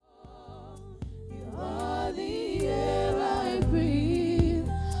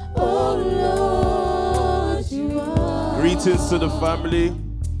Greetings to the family.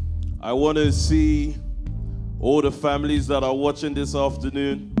 I want to see all the families that are watching this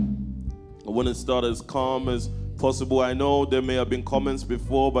afternoon. I want to start as calm as possible. I know there may have been comments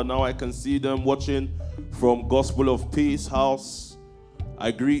before, but now I can see them watching from Gospel of Peace House.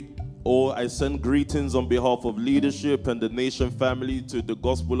 I send greetings on behalf of leadership and the Nxtion Family to the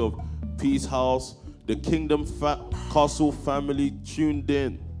Gospel of Peace House, the Kingdom Castle family tuned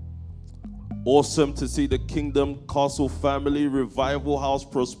in. Awesome to see the Kingdom Castle family, Revival House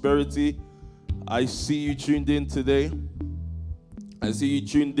Prosperity. I see you tuned in today. I see you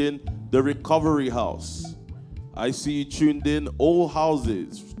tuned in, the Recovery House. I see you tuned in, All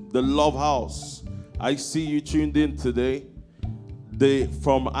Houses, the Love House. I see you tuned in today.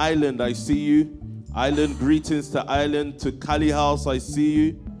 From Ireland, I see you. Ireland, greetings to Ireland, to Cali House, I see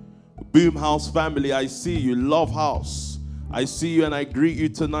you. Boom House family, I see you. Love House, I see you and I greet you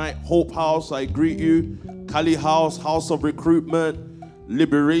tonight. Hope House, I greet you. Cali House, House of Recruitment.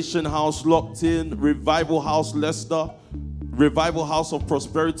 Liberation House, Locked In. Revival House, Leicester. Revival House of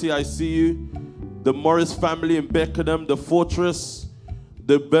Prosperity, I see you. The Morris family in Beckenham, the Fortress.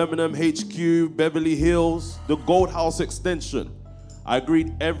 The Birmingham HQ, Beverly Hills. The Gold House Extension. I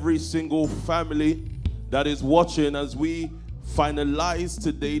greet every single family that is watching as we finalize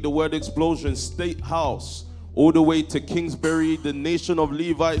today the Word Explosion State House, all the way to Kingsbury, the Nation of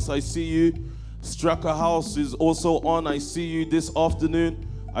Levites, I see you. Stracker House is also on, I see you this afternoon.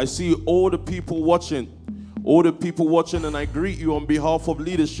 I see all the people watching, and I greet you on behalf of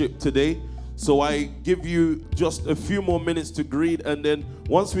leadership today. So I give you just a few more minutes to greet, and then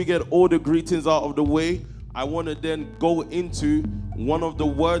once we get all the greetings out of the way, I want to then go into one of the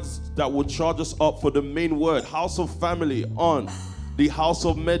words that will charge us up for the main word. House of Family on, the House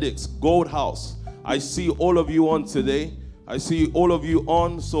of Medics, Gold House. I see all of you on today. I see all of you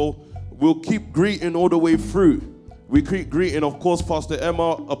on, so we'll keep greeting all the way through. We keep greeting, of course, Pastor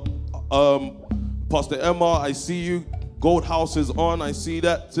Emma. I see you. Gold House is on. I see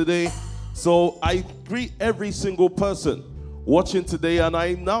that today. So I greet every single person watching today, and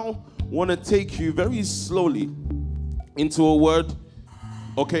I now want to take you very slowly into a word.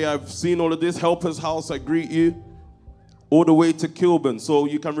 Okay, I've seen all of this. Helper's House, I greet you. All the way to Kilburn. So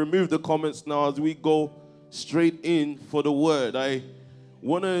you can remove the comments now as we go straight in for the word. I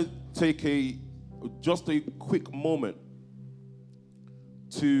want to take just a quick moment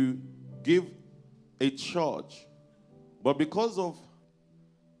to give a charge. But because of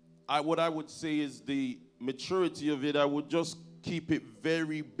what I would say is the maturity of it, I would just keep it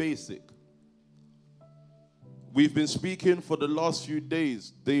very basic. We've been speaking for the last few days.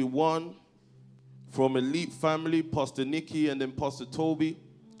 Day one, from Elite Family, Pastor Nikki and then Pastor Toby,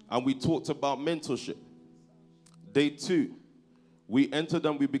 and we talked about mentorship. Day two, we entered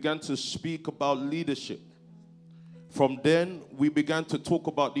and we began to speak about leadership. From then, we began to talk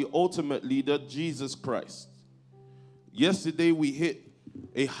about the ultimate leader, Jesus Christ. Yesterday, we hit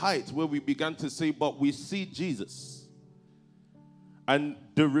a height where we began to say, but we see Jesus. And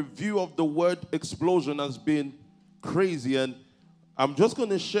the review of the word explosion has been crazy, and I'm just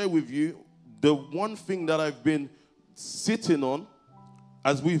going to share with you the one thing that I've been sitting on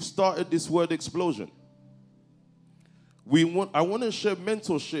as we've started this word explosion. I want to share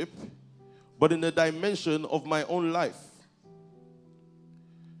mentorship, but in the dimension of my own life.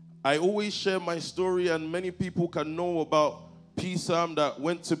 I always share my story, and many people can know about P-Sam that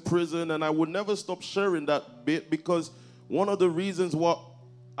went to prison, and I would never stop sharing that bit because one of the reasons what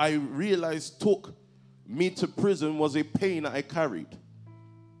I realized took me to prison was a pain I carried.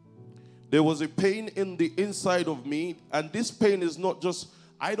 There was a pain in the inside of me, and this pain is not just,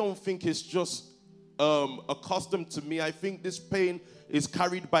 I don't think it's just accustomed to me. I think this pain is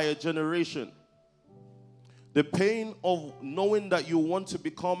carried by a generation. The pain of knowing that you want to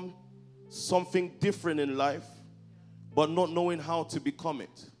become something different in life, but not knowing how to become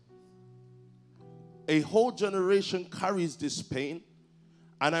it. A whole generation carries this pain,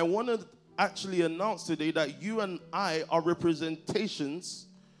 and I want to actually announce today that you and I are representations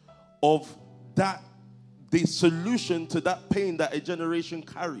of that, the solution to that pain that a generation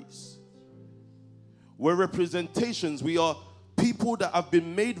carries. We're representations. We are people that have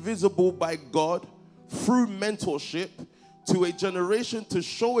been made visible by God through mentorship to a generation, to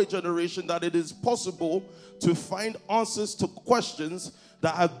show a generation that it is possible to find answers to questions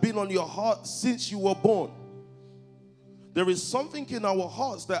that have been on your heart since you were born. There is something in our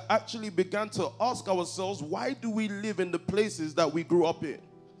hearts that actually began to ask ourselves, why do we live in the places that we grew up in?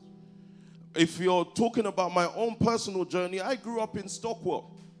 If you're talking about my own personal journey, I grew up in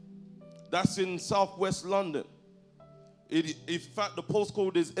Stockwell. That's in southwest London. In fact, the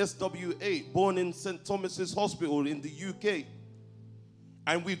postcode is SW8, born in St. Thomas's Hospital in the UK.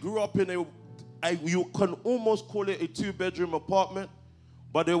 And we grew up in you can almost call it a 2-bedroom apartment.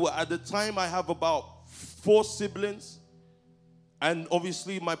 But at the time, I have about 4 siblings. And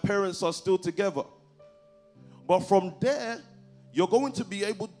obviously, my parents are still together. But from there, you're going to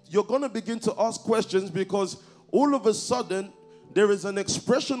begin to ask questions, because all of a sudden, there is an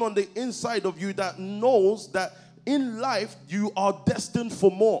expression on the inside of you that knows that in life, you are destined for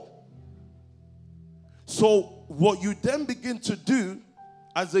more. So what you then begin to do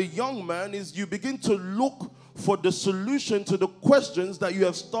as a young man is you begin to look for the solution to the questions that you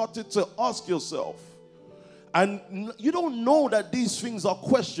have started to ask yourself. And you don't know that these things are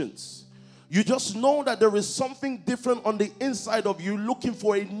questions. You just know that there is something different on the inside of you looking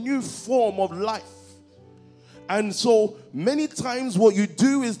for a new form of life. And so many times what you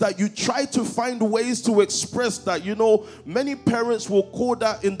do is that you try to find ways to express that. You know, many parents will call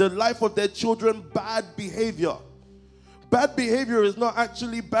that in the life of their children bad behavior. Bad behavior is not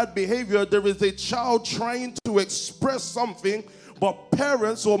actually bad behavior. There is a child trying to express something, but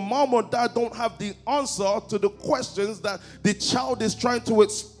parents or mom or dad don't have the answer to the questions that the child is trying to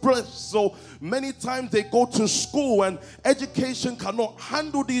express. So many times they go to school and education cannot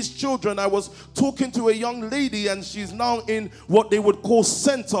handle these children. I was talking to a young lady and she's now in what they would call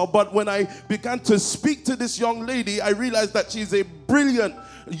center. But when I began to speak to this young lady, I realized that she's a brilliant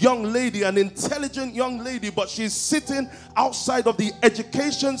young lady, an intelligent young lady, but she's sitting outside of the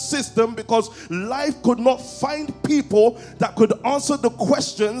education system because life could not find people that could answer the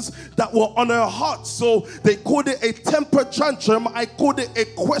questions that were on her heart. So they called it a temper tantrum. I called it a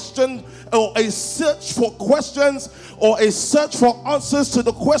question or a search for questions or a search for answers to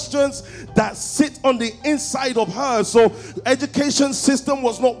the questions that sit on the inside of her. So education system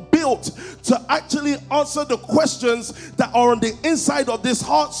was not built to actually answer the questions that are on the inside of this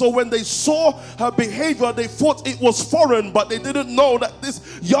heart. So when they saw her behavior, they thought it was foreign, but they didn't know that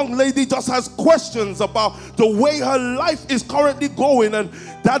this young lady just has questions about the way her life is currently going. And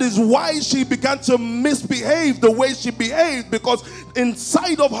that is why she began to misbehave the way she behaved, because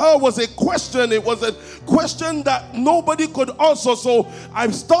inside of her was a question. It was a question that nobody could answer. So I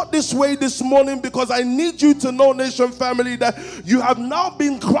start this way this morning because I need you to know, Nxtion Family, that you have now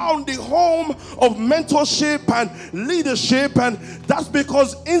been crowned the home of mentorship and leadership. And that's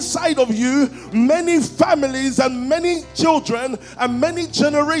because inside of you, many families and many children and many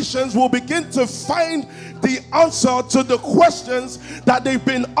generations will begin to find the answer to the questions that they've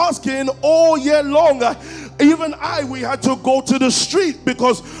been asking all year long. Even we had to go to the street,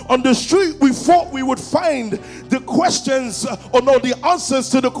 because on the street we thought we would find the questions, the answers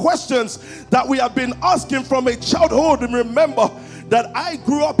to the questions that we have been asking from a childhood. And remember that I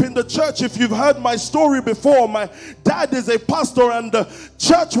grew up in the church. If you've heard my story before, my dad is a pastor, and the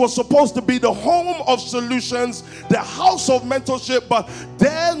church was supposed to be the home of solutions, the house of mentorship. But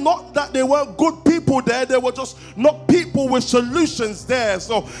they're not that they weren't good people there. They were just not people with solutions there.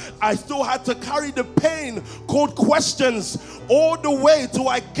 So I still had to carry the pain called questions all the way till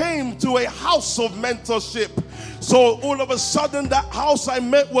I came to a house of mentorship. So all of a sudden, that house I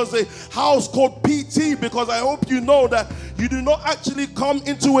met was a house called PT, because I hope you know that you do not actually come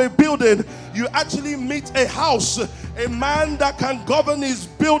into a building. You actually meet a house, a man that can govern his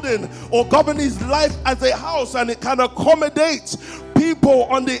building or govern his life as a house, and it can accommodate people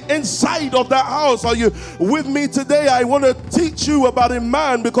on the inside of that house. Are you with me today? I want to teach you about a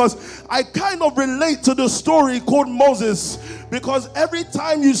man, because I kind of relate to the story called Moses. Because every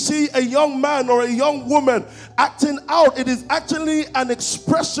time you see a young man or a young woman acting out, it is actually an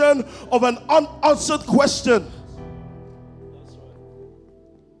expression of an unanswered question. That's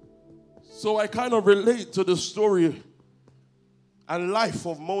right. So I kind of relate to the story and life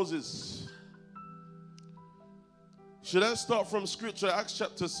of Moses. Should I start from scripture, Acts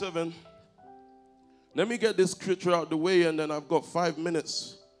chapter 7? Let me get this scripture out of the way, and then I've got 5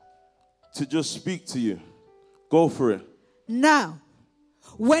 minutes to just speak to you. Go for it. Now,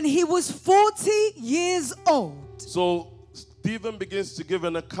 when he was 40 years old. So Stephen begins to give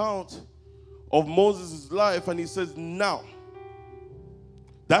an account of Moses' life, and he says, now.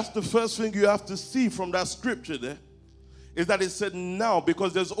 That's the first thing you have to see from that scripture there, is that it said now,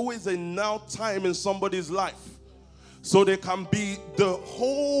 because there's always a now time in somebody's life. So there can be the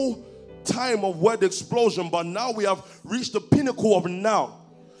whole time of word explosion, but now we have reached the pinnacle of now.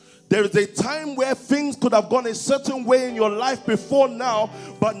 There is a time where things could have gone a certain way in your life before now,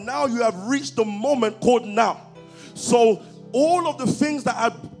 but now you have reached the moment called now. So all of the things that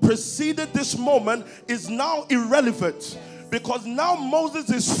have preceded this moment is now irrelevant, because now Moses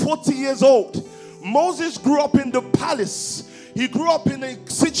is 40 years old. Moses grew up in the palace. He grew up in a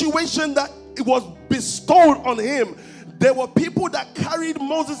situation that it was bestowed on him. There were people that carried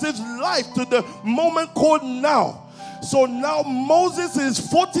Moses' life to the moment called now. So now Moses is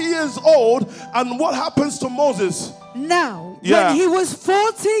 40 years old, and what happens to Moses? Now, when he was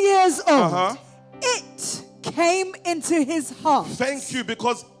 40 years old, it came into his heart. Thank you,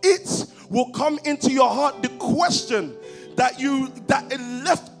 because it will come into your heart. The question that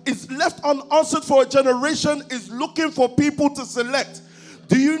is left unanswered for a generation is looking for people to select.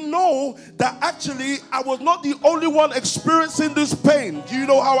 Do you know that actually I was not the only one experiencing this pain? Do you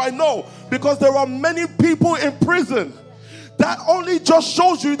know how I know? Because there are many people in prison. That only just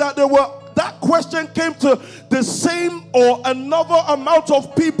shows you that that question came to the same or another amount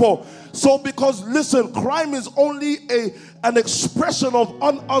of people. So because listen, crime is only an expression of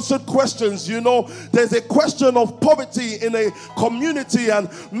unanswered questions. You know, there's a question of poverty in a community, and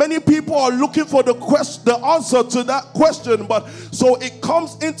many people are looking for the answer to that question. But so it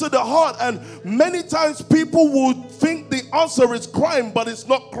comes into the heart, and many times people would think the answer is crime, but it's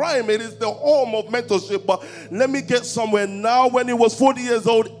not crime. It is the home of mentorship. But let me get somewhere. Now, when he was 40 years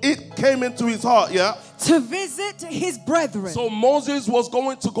old, it came into his heart, to visit his brethren. So Moses was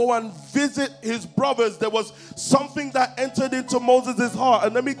going to go and visit his brothers. There was something that entered into Moses' heart.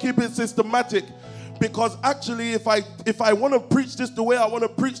 And let me keep it systematic, because actually if I want to preach this the way I want to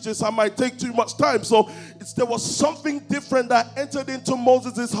preach this, I might take too much time. So there was something different that entered into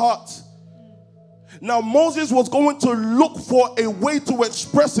Moses' heart. Now Moses was going to look for a way to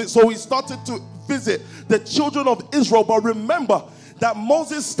express it. So he started to visit the children of Israel. But remember that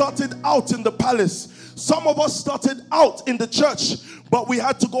Moses started out in the palace. Some of us started out in the church, but we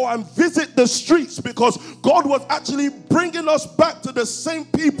had to go and visit the streets, because God was actually bringing us back to the same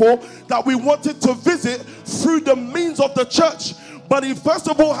people that we wanted to visit through the means of the church. But he first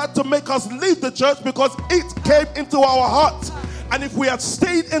of all had to make us leave the church, because it came into our heart. And if we had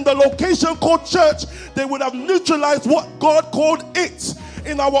stayed in the location called church, they would have neutralized what God called it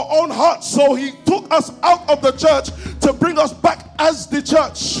in our own hearts. So he took us out of the church to bring us back as the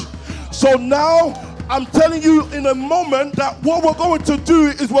church. So now I'm telling you in a moment that what we're going to do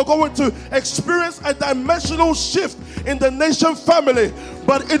is we're going to experience a dimensional shift in the Nxtion family.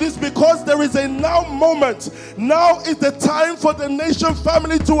 But it is because there is a now moment. Now is the time for the Nxtion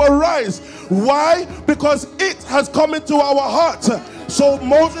family to arise. Why? Because it has come into our heart. So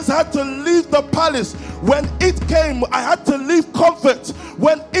Moses had to leave the palace. When it came, I had to leave comfort.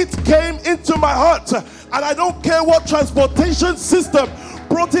 When it came into my heart, and I don't care what transportation system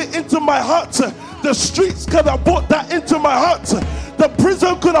brought it into my heart. The streets could have brought that into my heart. The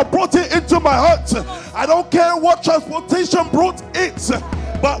prison could have brought it into my heart. I don't care what transportation brought it,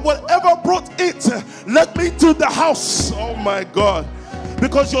 but whatever brought it led me to the house. Oh my God.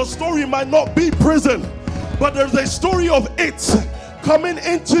 Because your story might not be prison, but there's a story of it coming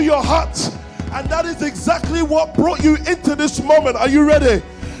into your heart. And that is exactly what brought you into this moment. Are you ready?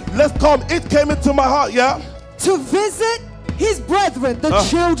 Let's come. It came into my heart, to visit his brethren, the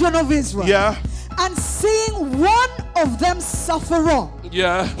children of Israel. And seeing one of them suffer wrong,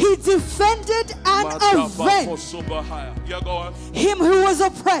 he defended and avenged him who was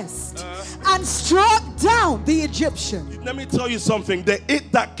oppressed and struck down the Egyptian. Let me tell you something. The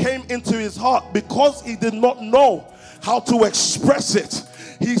it that came into his heart, because he did not know how to express it,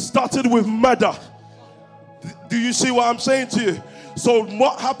 he started with murder. Do you see what I'm saying to you? So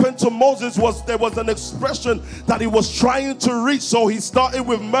what happened to Moses was there was an expression that he was trying to reach. So he started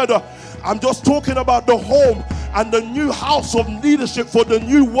with murder. I'm just talking about the home and the new house of leadership for the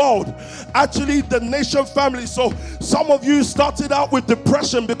new world. Actually, the Nxtion family. So some of you started out with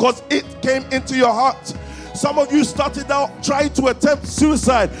depression because it came into your heart. Some of you started out trying to attempt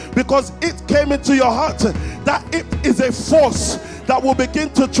suicide because it came into your heart. That it is a force that will begin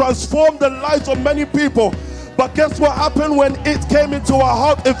to transform the lives of many people. But guess what happened when it came into our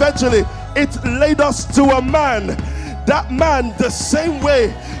heart eventually? It led us to a man. That man, the same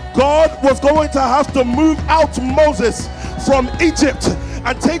way God was going to have to move out Moses from Egypt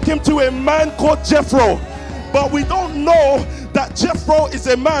and take him to a man called Jethro. But we don't know that Jethro is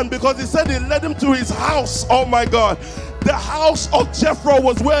a man because he said he led him to his house. Oh my God. The house of Jethro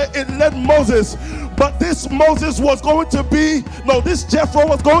was where it led Moses. But this Jethro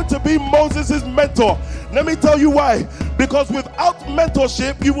was going to be Moses' mentor. Let me tell you why. Because without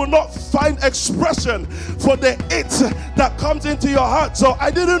mentorship, you will not find expression for the it that comes into your heart. So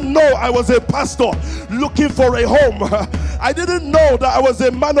I didn't know I was a pastor looking for a home. I didn't know that I was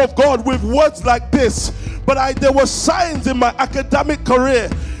a man of God with words like this. But there were signs in my academic career.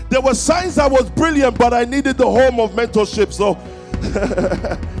 There were signs I was brilliant, but I needed the home of mentorship.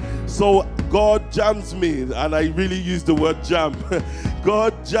 So God jams me, and I really use the word jam.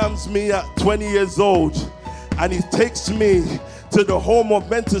 God jams me at 20 years old, and he takes me to the home of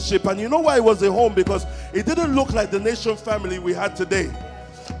mentorship. And you know why it was a home? Because it didn't look like the Nxtion family we had today.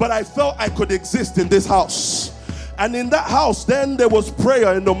 But I felt I could exist in this house. And in that house, then there was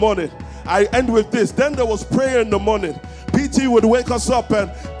prayer in the morning. I end with this. Then there was prayer in the morning. PT would wake us up and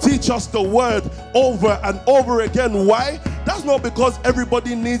teach us the word over and over again. Why? That's not because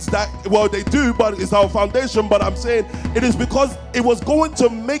everybody needs that. Well, they do, but it's our foundation. But I'm saying it is because it was going to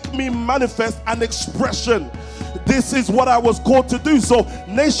make me manifest an expression. This is what I was called to do. So,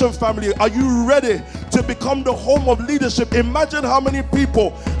 Nxtion family, are you ready to become the home of leadership? Imagine how many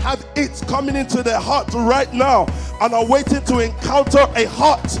people have it coming into their heart right now and are waiting to encounter a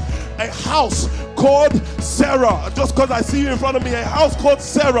house called Sarah. Just because I see you in front of me, a house called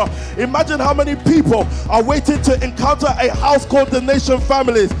Sarah. Imagine how many people are waiting to encounter a house called the Nxtion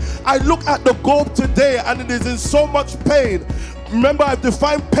Families. I look at the globe today and it is in so much pain. Remember, I've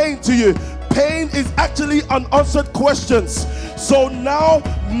defined pain to you. Pain is actually unanswered questions. So now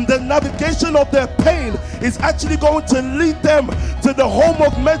the navigation of their pain is actually going to lead them to the home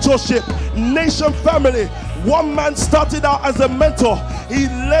of mentorship. Nxtion Family. One man started out as a mentor. He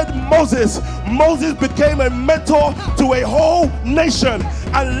led Moses. Moses became a mentor to a whole nation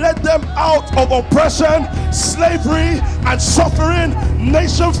and led them out of oppression, slavery, and suffering.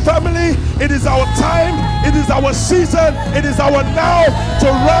 Nxtion Family, it is our time, it is our season, it is our now to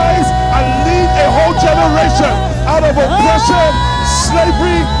rise and lead a whole generation out of oppression,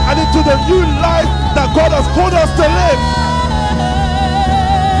 slavery, and into the new life that God has called us to live.